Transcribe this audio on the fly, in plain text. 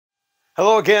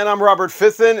Hello again, I'm Robert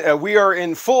Fithen. We are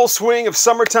in full swing of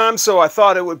summertime, so I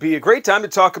thought it would be a great time to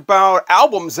talk about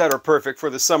albums that are perfect for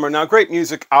the summer. Now, great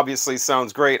music obviously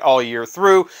sounds great all year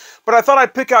through, but I thought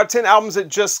I'd pick out 10 albums that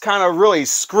just kind of really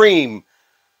scream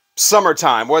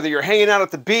summertime, whether you're hanging out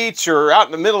at the beach or out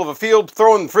in the middle of a field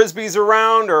throwing frisbees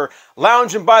around or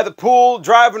lounging by the pool,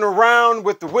 driving around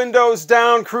with the windows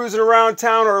down, cruising around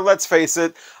town, or let's face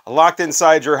it, locked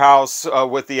inside your house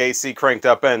with the AC cranked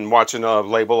up and watching a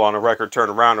label on a record turn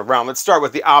around and around. Let's start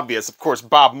with the obvious, of course,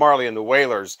 Bob Marley and the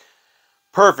Wailers.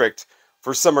 Perfect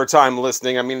for summertime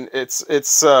listening. I mean, it's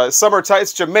summertime,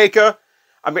 it's Jamaica.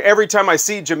 I mean, every time I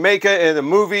see Jamaica in a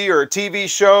movie or a TV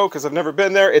show, because I've never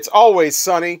been there, it's always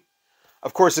sunny.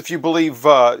 Of course, if you believe,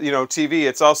 TV,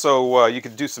 it's also, you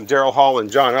could do some Daryl Hall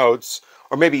and John Oates,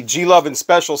 or maybe G-Love and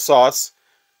Special Sauce.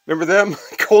 Remember them?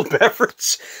 Cold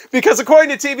beverage. Because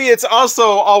according to TV, it's also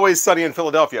always sunny in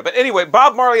Philadelphia. But anyway,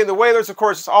 Bob Marley and the Wailers, of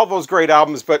course, all those great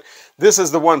albums, but this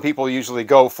is the one people usually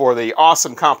go for, the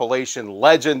awesome compilation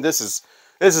Legend. This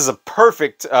is a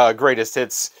perfect greatest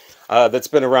hits that's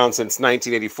been around since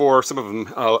 1984. Some of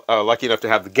them lucky enough to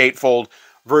have the gatefold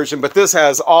version, but this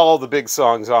has all the big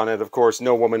songs on it. Of course,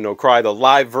 No Woman, No Cry, the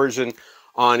live version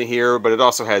on here, but it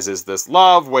also has Is This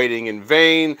Love, Waiting in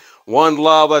Vain, One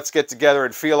Love, Let's Get Together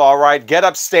and Feel All Right, Get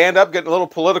Up, Stand Up, getting a little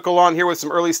political on here with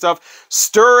some early stuff,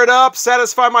 Stir It Up,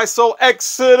 Satisfy My Soul,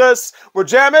 Exodus, We're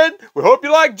Jamming, We Hope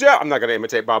You Like Jam. I'm not going to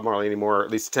imitate Bob Marley anymore, or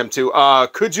at least attempt to.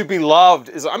 Could You Be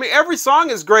Loved? I mean, every song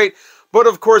is great, but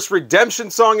of course, Redemption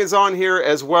Song is on here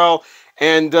as well,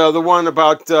 and the one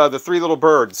about the three little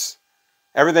birds.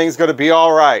 Everything's going to be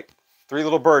all right. Three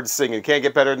little birds singing. Can't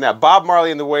get better than that. Bob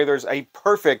Marley and the Wailers, a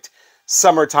perfect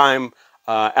summertime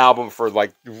album for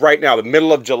like right now, the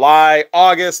middle of July,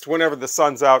 August, whenever the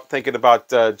sun's out, thinking about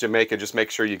Jamaica. Just make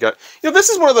sure you got... this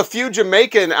is one of the few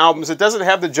Jamaican albums that doesn't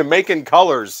have the Jamaican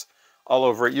colors all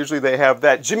over it. Usually they have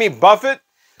that. Jimmy Buffett,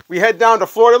 we head down to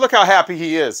Florida. Look how happy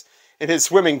he is in his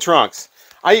swimming trunks.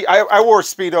 I wore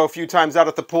Speedo a few times out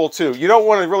at the pool too. You don't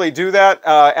want to really do that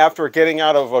after getting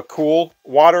out of a cool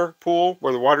water pool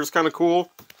where the water's kind of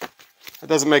cool. It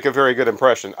doesn't make a very good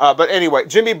impression. But anyway,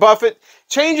 Jimmy Buffett,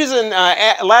 changes in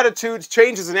latitudes,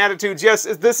 changes in attitudes. Yes,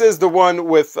 this is the one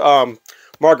with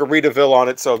Margaritaville on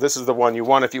it, so this is the one you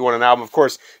want if you want an album. Of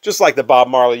course, just like the Bob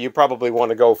Marley, you probably want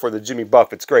to go for the Jimmy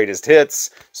Buffett's greatest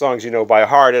hits, songs you know by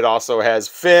heart. It also has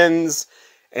Fins,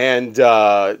 and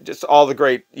just all the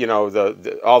great,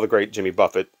 all the great Jimmy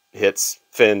Buffett hits,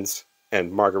 Fins and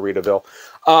Margaritaville.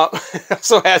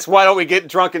 So has Why Don't We Get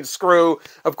Drunk and Screw?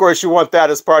 Of course, you want that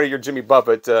as part of your Jimmy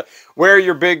Buffett. Wear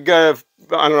your big,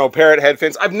 parrot head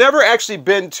fins. I've never actually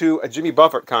been to a Jimmy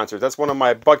Buffett concert. That's one of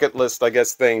my bucket list, I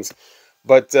guess, things.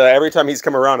 But every time he's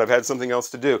come around, I've had something else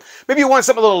to do. Maybe you want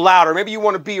something a little louder. Maybe you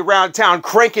want to be around town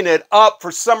cranking it up for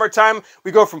summertime.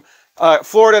 We go from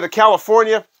Florida to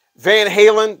California. Van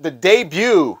Halen, the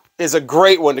Debut is a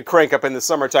great one to crank up in the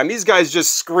summertime. These guys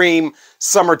just scream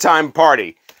summertime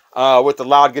party with the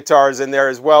loud guitars in there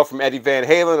as well from Eddie Van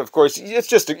Halen. Of course, it's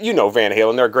just, Van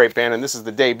Halen. They're a great band, and this is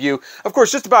the Debut. Of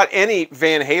course, just about any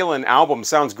Van Halen album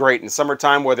sounds great in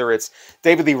summertime, whether it's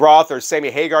David Lee Roth or Sammy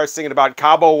Hagar singing about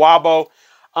Cabo Wabo.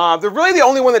 Really the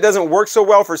only one that doesn't work so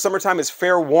well for summertime is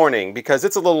Fair Warning, because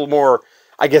it's a little more,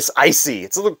 I guess, icy.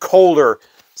 It's a little colder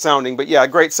sounding, but yeah,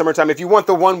 great summertime. If you want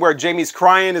the one where Jamie's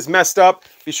crying is messed up,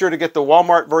 be sure to get the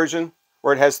Walmart version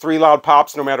where it has 3 loud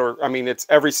pops. No matter, it's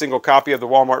every single copy of the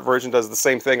Walmart version does the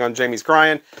same thing on Jamie's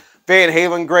crying. Van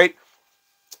Halen, great.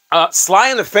 Sly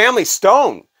and the Family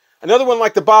Stone, another one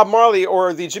like the Bob Marley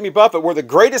or the Jimmy Buffett, where the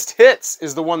greatest hits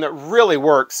is the one that really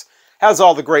works. Has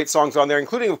all the great songs on there,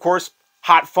 including, of course,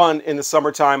 Hot Fun in the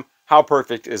Summertime. How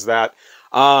perfect is that?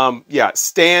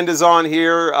 Stand is on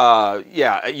here.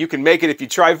 You can make it if you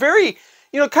try. Very,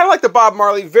 kind of like the Bob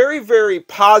Marley, very, very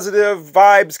positive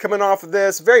vibes coming off of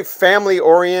this. Very family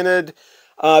oriented.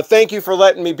 Thank You for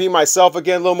Letting Me Be Myself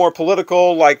Again. A little more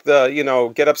political, like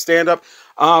the, Get Up, Stand Up.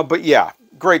 But yeah,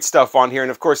 great stuff on here.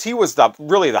 And of course, he was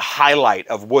really the highlight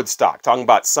of Woodstock. Talking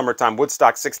about summertime,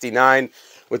 Woodstock 69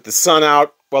 with the sun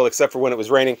out. Well, except for when it was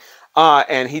raining.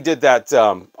 And he did that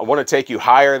I Want to Take You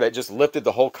Higher that just lifted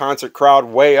the whole concert crowd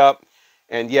way up.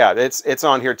 And yeah, it's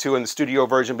on here too in the studio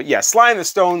version. But yeah, Sly and the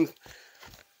Stone,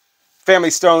 Family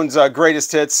Stone's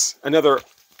greatest hits, another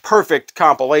perfect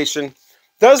compilation.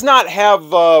 Does not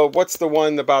have, what's the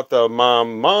one about the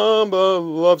mama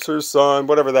loves her son,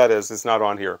 whatever that is, it's not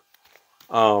on here.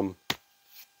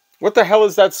 What the hell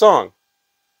is that song?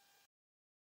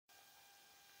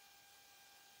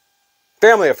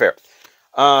 Family Affair.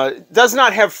 Does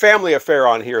not have Family Affair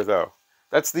on here, though.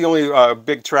 That's the only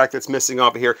big track that's missing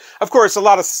off of here. Of course, a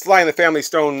lot of Sly and the Family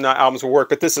Stone albums will work,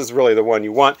 but this is really the one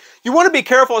you want. You want to be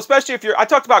careful, especially if you're... I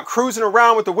talked about cruising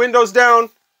around with the windows down.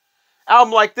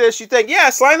 Album like this, you think, yeah,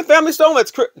 Sly and the Family Stone,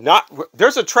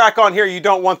 there's a track on here you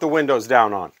don't want the windows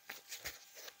down on.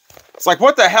 It's like,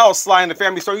 what the hell, Sly and the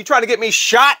Family Stone? You trying to get me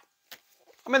shot?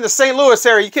 I'm in the St. Louis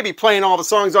area. You can't be playing all the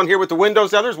songs on here with the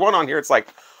windows down. There's one on here. It's like,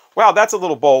 wow, that's a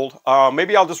little bold.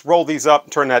 Maybe I'll just roll these up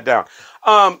and turn that down.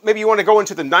 Maybe you want to go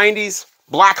into the 90s.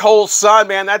 Black Hole Sun,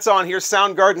 man, that's on here.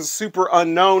 Soundgarden's Super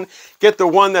Unknown. Get the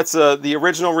one that's the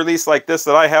original release like this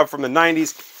that I have from the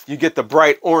 90s. You get the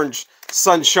bright orange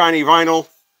sunshiny vinyl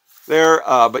there.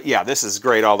 But yeah, this is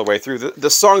great all the way through. The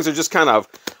songs are just kind of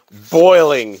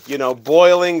boiling, you know,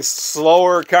 boiling,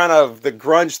 slower, kind of the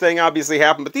grunge thing obviously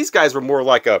happened. But these guys were more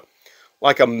like a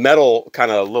metal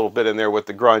kind of a little bit in there with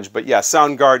the grunge. But yeah,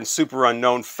 Soundgarden, Super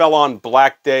Unknown, Fell on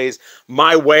Black Days,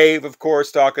 My Wave, of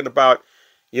course, talking about,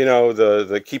 you know,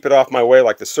 the Keep It Off My Way,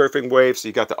 like the surfing wave. So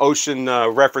you got the ocean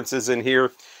references in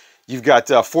here. You've got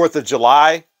 4th of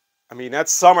July. I mean,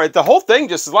 that's summer. The whole thing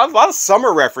just a lot of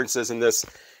summer references in this,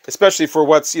 especially for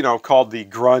what's, you know, called the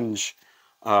grunge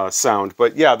sound.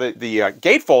 But yeah, the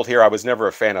gatefold here I was never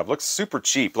a fan of. Looks super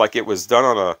cheap, like it was done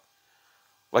on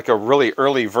a really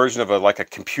early version of a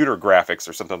computer graphics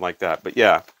or something like that. But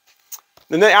yeah.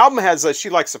 And the album has She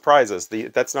Likes Surprises.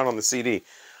 That's not on the CD.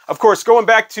 Of course, going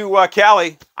back to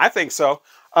Cali, I think so.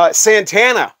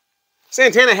 Santana.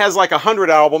 Santana has like 100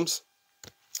 albums.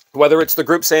 Whether it's the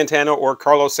group Santana or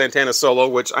Carlos Santana solo,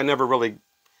 which I never really,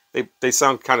 they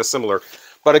sound kind of similar.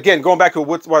 But again, going back to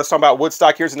what I was talking about,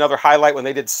 Woodstock, here's another highlight when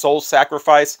they did Soul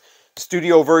Sacrifice.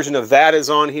 Studio version of that is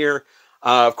on here.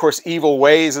 Of course, Evil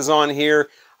Ways is on here.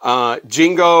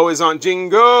 Jingo is on.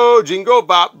 Jingo,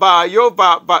 bop, ba, yo,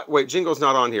 bop, bop. Wait, Jingo's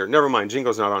not on here. Never mind,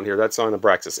 Jingo's not on here. That's on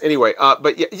Abraxas. Anyway,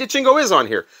 but yeah, Jingo is on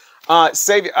here.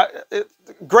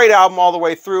 Great album all the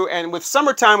way through. And with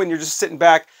Summertime, when you're just sitting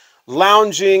back,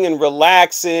 lounging and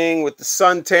relaxing with the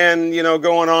suntan, you know,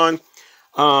 going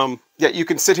on. Yeah, you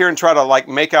can sit here and try to like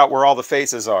make out where all the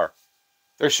faces are.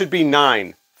 There should be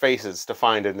 9 faces to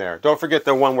find in there. Don't forget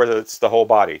the one where it's the whole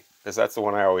body, because that's the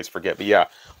one I always forget. But yeah,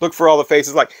 look for all the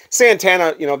faces. Like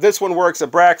Santana, you know, this one works.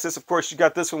 Abraxas, of course, you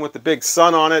got this one with the big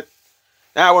sun on it.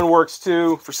 That one works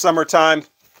too for Summertime.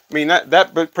 I mean,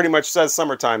 that pretty much says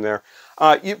Summertime there.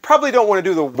 You probably don't want to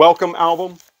do the Welcome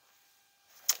album.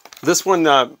 This one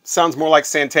sounds more like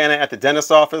Santana at the dentist's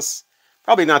office.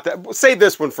 Probably not that. Save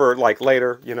this one for like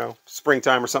later, you know,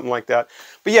 springtime or something like that.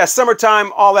 But yeah,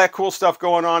 Summertime, all that cool stuff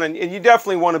going on. And you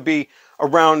definitely want to be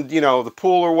around, you know, the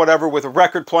pool or whatever with a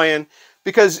record playing.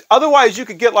 Because otherwise you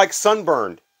could get like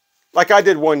sunburned, like I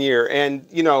did one year. And,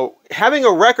 you know, having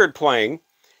a record playing,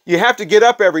 you have to get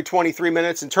up every 23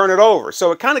 minutes and turn it over.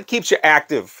 So it kind of keeps you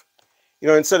active, you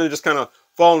know, instead of just kind of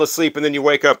falling asleep and then you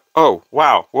wake up, oh,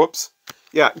 wow, whoops.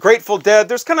 Yeah, Grateful Dead.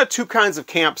 There's kind of 2 kinds of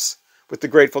camps with the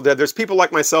Grateful Dead. There's people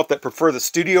like myself that prefer the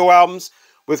studio albums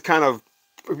with kind of,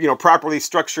 you know, properly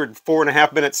structured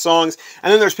 4.5-minute songs.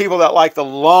 And then there's people that like the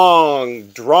long,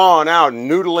 drawn-out,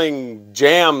 noodling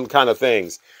jam kind of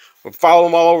things. We'll follow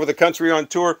them all over the country on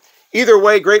tour. Either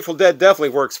way, Grateful Dead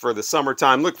definitely works for the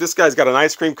summertime. Look, this guy's got an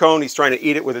ice cream cone. He's trying to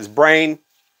eat it with his brain.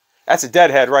 That's a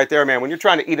deadhead right there, man. When you're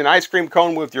trying to eat an ice cream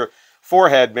cone with your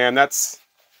forehead, man, that's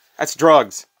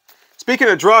drugs. Speaking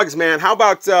of drugs, man, how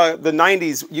about the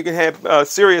 90s? You can have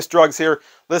serious drugs here,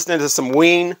 listening to some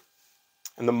Ween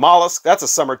and the Mollusk. That's a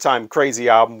summertime crazy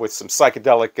album with some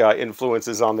psychedelic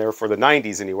influences on there for the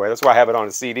 90s anyway. That's why I have it on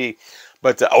a CD.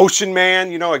 But Ocean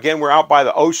Man, you know, again, we're out by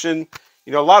the ocean.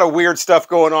 You know, a lot of weird stuff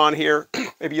going on here.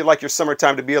 Maybe you'd like your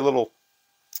summertime to be a little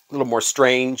more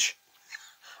strange.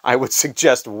 I would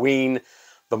suggest Ween,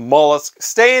 the Mollusk.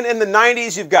 Staying in the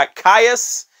 90s, you've got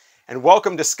Kyuss and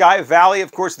Welcome to Sky Valley.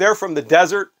 Of course, they're from the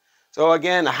desert. So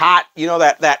again, hot, you know,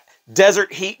 that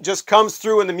desert heat just comes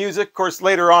through in the music. Of course,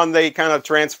 later on, they kind of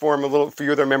transform a little. A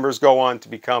few of their members go on to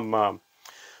become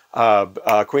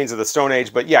Queens of the Stone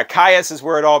Age. But yeah, Kyuss is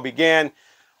where it all began.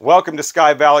 Welcome to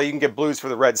Sky Valley. You can get Blues for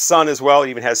the Red Sun as well. It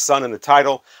even has sun in the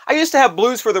title. I used to have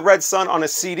Blues for the Red Sun on a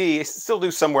CD. I still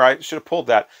do somewhere. I should have pulled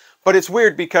that. But it's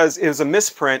weird because it was a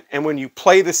misprint. And when you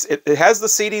play this, it has the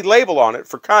CD label on it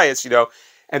for Kyuss, you know.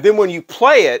 And then when you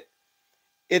play it,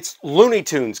 it's Looney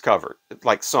Tunes covered,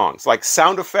 like songs, like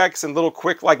sound effects and little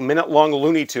quick, like minute-long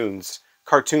Looney Tunes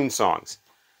cartoon songs.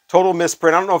 Total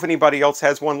misprint. I don't know if anybody else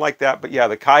has one like that, but yeah,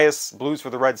 the Kyuss Blues for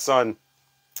the Red Sun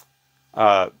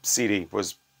CD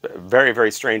was very,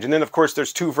 very strange. And then, of course,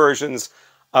 there's 2 versions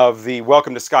of the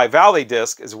Welcome to Sky Valley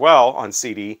disc as well on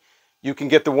CD. You can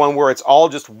get the one where it's all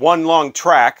just one long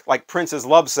track, like Prince's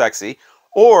Love Sexy,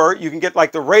 or you can get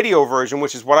like the radio version,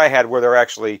 which is what I had, where they're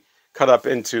actually cut up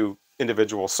into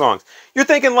individual songs. You're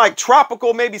thinking like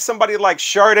tropical, maybe somebody like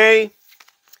Sade.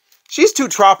 She's too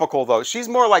tropical though. She's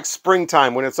more like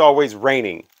springtime when it's always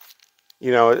raining.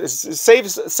 You know,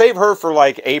 save her for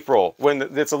like April when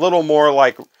it's a little more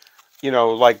like, you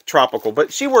know, like tropical.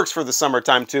 But she works for the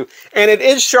summertime too. And it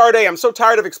is Sade. I'm so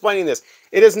tired of explaining this.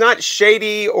 It is not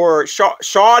Shady or Sade.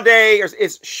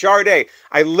 It's Sade.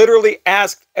 I literally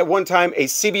asked at one time a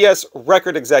CBS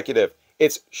record executive.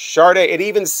 It's Sade. It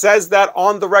even says that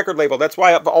on the record label. That's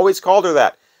why I've always called her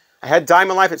that. I had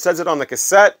Diamond Life. It says it on the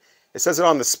cassette. It says it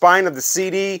on the spine of the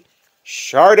CD.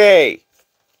 Sade.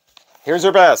 Here's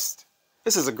her best.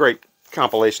 This is a great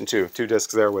compilation too. 2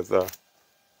 discs there with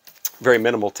very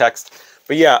minimal text.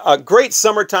 But yeah, great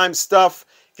summertime stuff.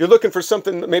 If you're looking for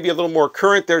something maybe a little more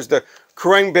current, there's the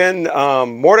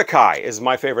Khruangbin Mordecai is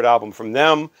my favorite album from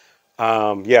them.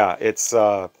 Yeah, it's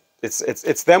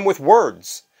them with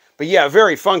words. But yeah,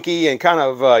 very funky and kind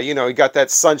of, you know, you got that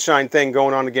sunshine thing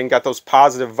going on again, got those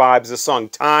positive vibes. The song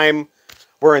Time,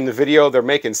 where in the video they're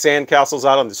making sandcastles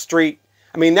out on the street.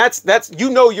 I mean, that's you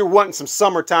know you're wanting some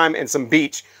summertime and some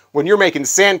beach when you're making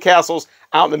sandcastles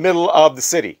out in the middle of the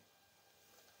city.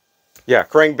 Yeah,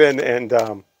 Khruangbin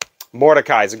and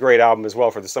Mordecai is a great album as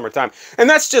well for the summertime. And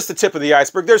that's just the tip of the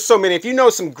iceberg. There's so many. If you know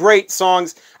some great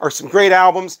songs or some great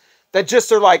albums that just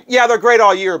are like, yeah, they're great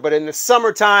all year, but in the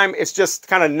summertime, it's just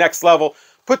kind of next level,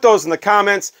 put those in the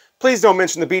comments. Please don't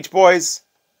mention the Beach Boys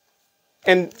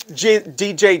and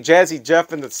DJ Jazzy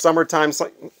Jeff in the summertime.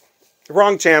 Like,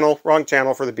 wrong channel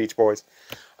for the Beach Boys.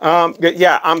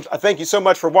 Yeah, I thank you so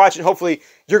much for watching. Hopefully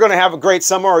you're going to have a great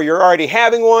summer, or you're already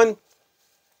having one.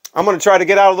 I'm going to try to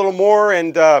get out a little more,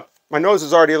 and my nose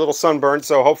is already a little sunburned,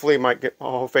 so hopefully my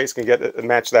whole face can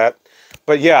match that.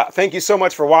 But yeah, thank you so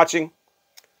much for watching,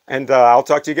 and I'll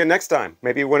talk to you again next time,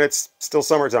 maybe when it's still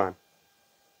summertime.